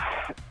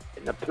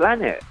in the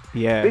planet.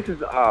 Yeah. This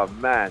is, oh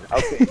man.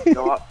 Okay, you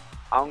know what?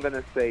 I'm going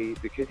to say,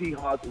 because he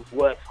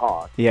works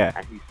hard. Yeah.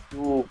 And he's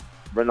still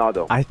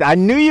Ronaldo. I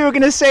knew you were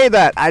going to say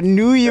that. I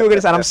knew you were going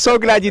to say that. I'm so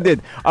glad you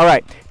did. All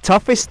right.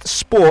 Toughest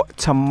sport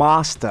to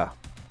master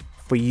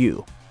for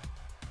you?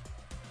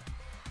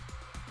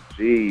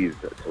 Jeez,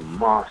 to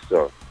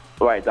master.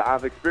 Right, that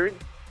I've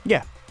experienced?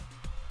 Yeah.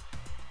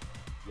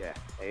 Yeah.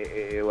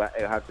 It'll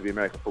have to be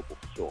American football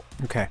for sure.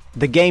 Okay.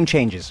 The game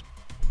changes.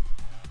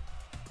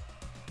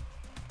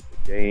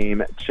 The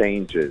game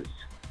changes.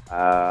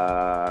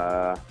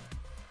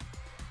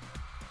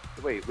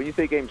 Wait, when you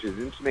say game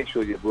changers, just make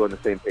sure we're on the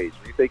same page.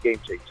 When you say game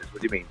changers,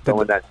 what do you mean? The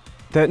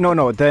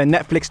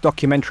Netflix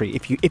documentary,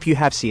 if you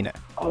have seen it.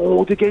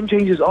 Oh, the game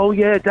changers. Oh,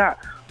 yeah, that.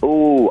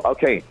 Oh,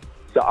 okay.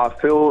 So I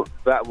feel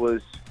that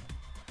was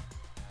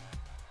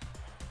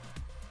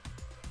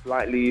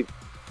slightly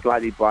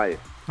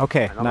biased.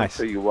 Okay, And I'm nice.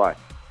 going to tell you why.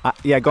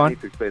 Yeah, go I on.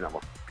 need to explain that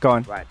one. Go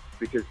on. Right.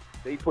 Because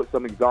they put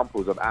some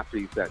examples of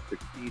athletes that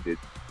succeeded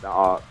that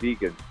are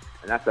vegan,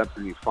 and that's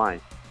absolutely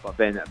fine. But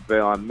then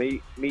there are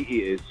meat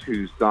eaters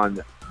who's done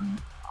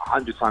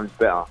 100 times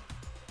better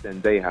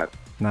than they have.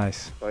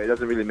 Nice. So it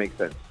doesn't really make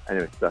sense.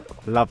 Anyway, that's all.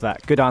 Love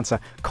that. Good answer.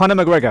 Conor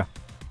McGregor.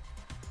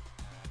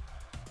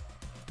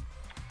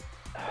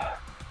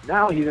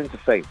 Now he's into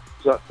fame.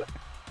 So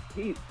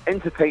he's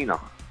entertainer.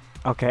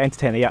 Okay,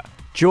 entertainer, yeah.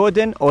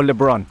 Jordan or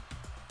LeBron?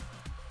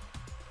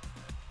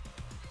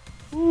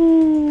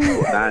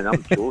 Ooh, man,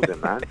 I'm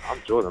Jordan, man.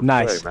 I'm Jordan.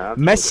 Nice. Sorry,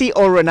 man. Messi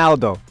or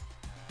Ronaldo?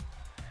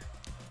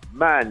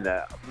 Man.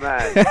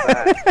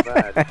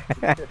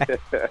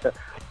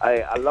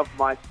 I love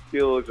my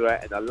skills,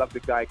 right? And I love the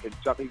guy who can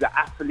jump. He's an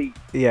athlete.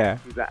 Yeah.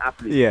 He's an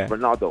athlete. Yeah.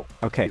 Ronaldo.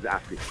 Okay. He's an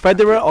athlete.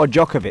 Federer or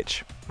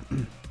Djokovic?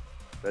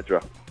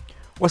 Federer.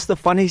 What's the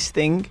funniest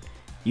thing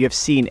you have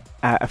seen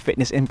a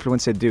fitness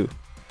influencer do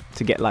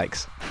to get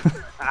likes?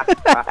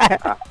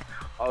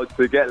 Oh,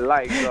 to get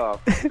likes. Oh,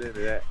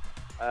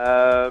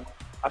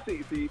 I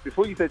think, see,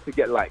 before you said to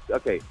get likes,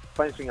 okay,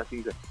 funny thing I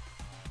think is,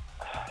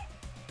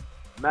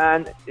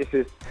 man, this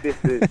is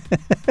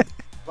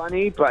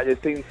funny, but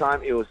at the same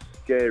time, it was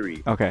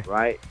scary. Okay.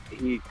 Right?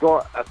 He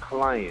got a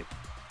client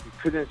who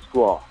couldn't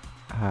squat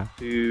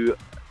to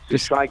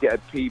Just- try and get a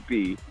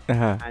PB,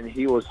 and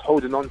he was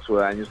holding on to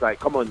her, and he was like,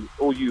 come on,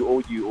 all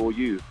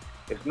you.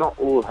 It's not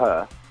all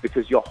her,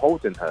 because you're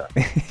holding her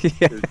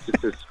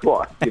to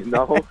squat, you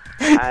know?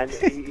 And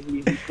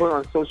he put it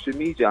on social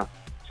media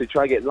to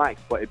try to get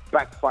likes, but it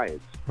backfired.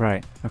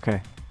 Right,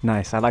 okay.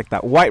 Nice, I like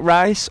that. White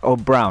rice or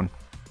brown?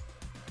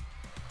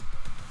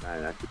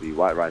 Man, that could be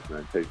white rice,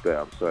 man. It tastes better,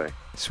 I'm sorry.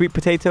 Sweet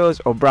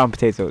potatoes or brown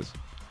potatoes?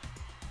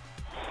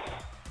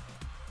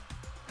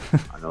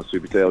 I know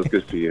sweet potato is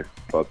good for you,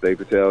 but baked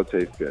potato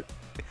tastes good.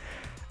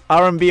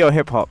 R&B or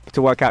hip-hop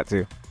to work out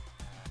to?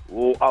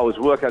 Well, I was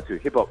workout to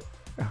hip-hop.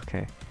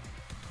 Okay.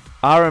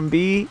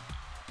 R&B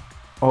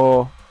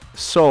or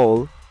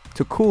soul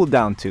to cool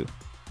down to?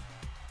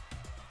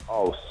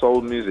 Oh,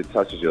 soul music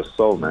touches your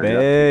soul, man.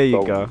 There you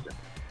Soul go. music.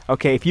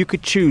 Okay, if you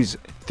could choose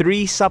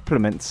 3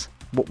 supplements,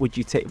 what would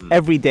you take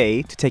every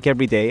day to take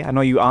every day? I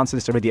know you answered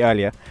this already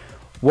earlier.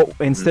 What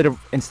instead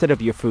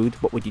of your food,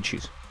 what would you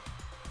choose?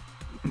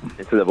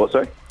 Instead of what,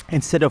 sorry?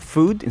 Instead of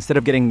food, instead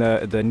of getting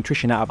the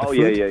nutrition out of the Oh,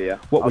 food, yeah.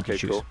 what would Okay, you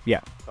choose? cool.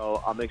 Yeah.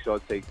 So I'll make sure I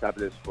take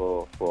tablets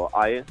for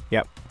iron.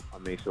 Yep. I'll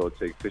make sure I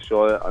take fish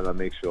oil, and I'll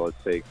make sure I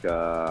take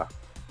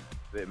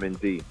vitamin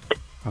D.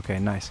 Okay,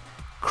 nice.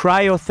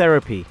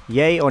 Cryotherapy,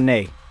 yay or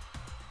nay?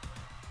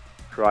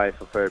 Cry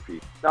for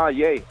therapy. Nah,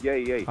 yay.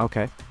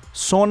 Okay.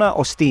 Sauna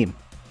or steam?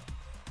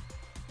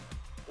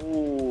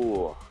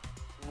 Ooh.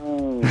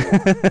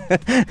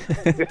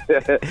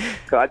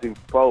 I do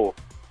both.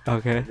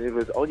 Okay. There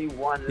was only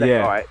one left.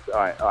 Yeah.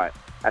 All right.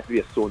 Has to be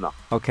a sauna.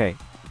 Okay.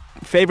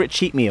 Favorite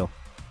cheat meal?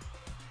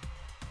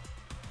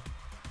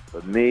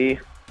 For me,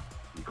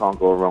 you can't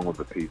go wrong with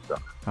a pizza.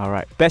 All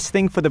right. Best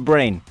thing for the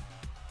brain?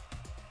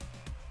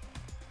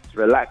 Just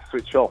relax,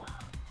 switch off.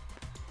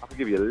 I can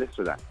give you a list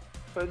of that.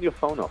 Turn your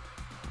phone off.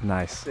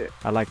 Nice. That's it.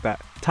 I like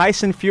that.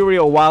 Tyson Fury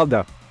or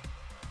Wilder?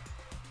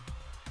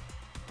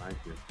 Nice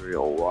and free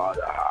or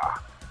Wilder.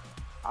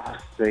 I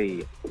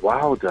say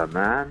Wilder,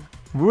 man.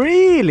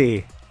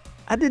 Really?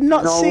 I did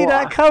not No, see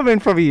that coming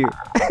from you.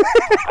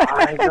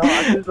 I know.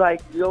 I'm just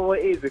like, you know what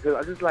it is? Because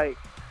I'm just like,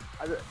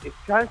 it's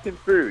Tyson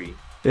Fury.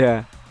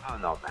 Yeah. I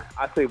don't know, man.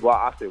 I say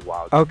Wilder.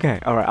 Okay.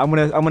 All right. I'm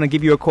gonna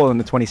give you a call on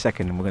the 22nd,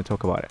 and we're gonna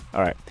talk about it.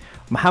 All right.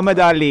 Muhammad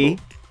Ali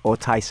or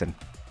Tyson?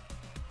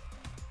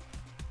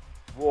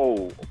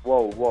 Whoa,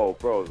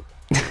 bro.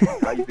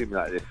 How you doing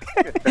like this?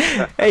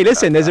 Hey,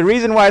 listen. There's a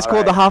reason why it's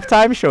called the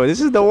halftime show.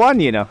 This is the one,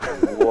 you know.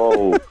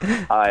 Whoa.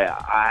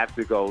 I have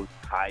to go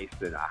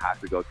Tyson.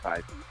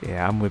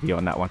 Yeah, I'm with you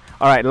on that one.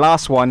 All right.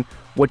 Last one.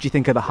 What do you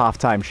think of the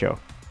halftime show?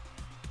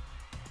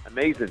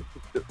 Amazing.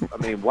 I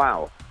mean,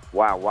 wow.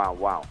 Yeah.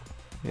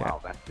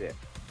 Wow, that's it.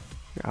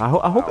 I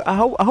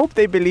hope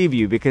they believe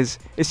you, because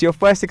it's your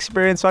first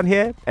experience on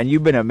here, and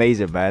you've been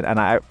amazing, man. And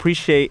I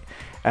appreciate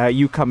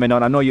you coming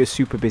on. I know you're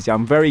super busy.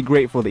 I'm very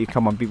grateful that you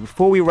come on. But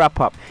before we wrap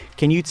up,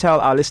 can you tell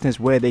our listeners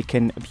where they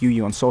can view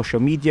you on social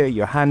media,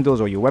 your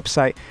handles or your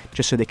website,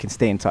 just so they can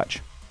stay in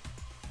touch?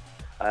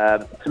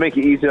 To make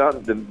it easier,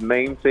 the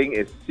main thing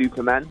is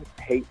Superman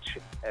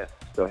HF.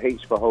 So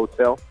H for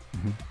hotel,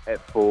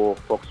 F for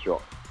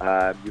Foxtrot.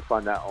 You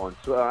find that on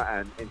Twitter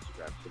and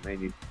Instagram. So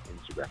mainly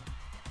Instagram.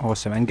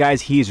 Awesome. And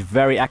guys, he is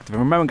very active.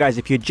 And remember, guys,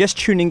 if you're just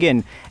tuning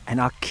in and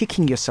are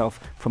kicking yourself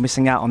for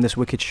missing out on this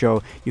wicked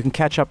show, you can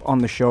catch up on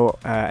the show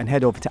and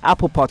head over to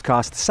Apple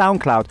Podcasts,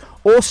 SoundCloud,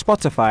 or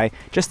Spotify.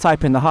 Just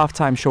type in the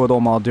Halftime Show with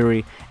Omar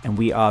Duri, and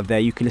we are there.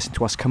 You can listen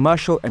to us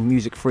commercial and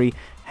music free.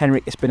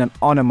 Henrik, it's been an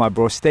honor, my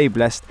bro. Stay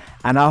blessed.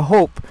 And I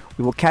hope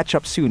we will catch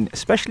up soon,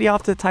 especially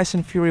after the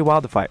Tyson Fury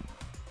Wilder fight.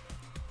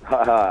 All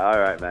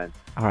right, man.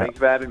 All right. Thanks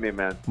for having me,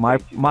 man. My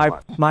Thank you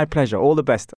so much. pleasure. All the best.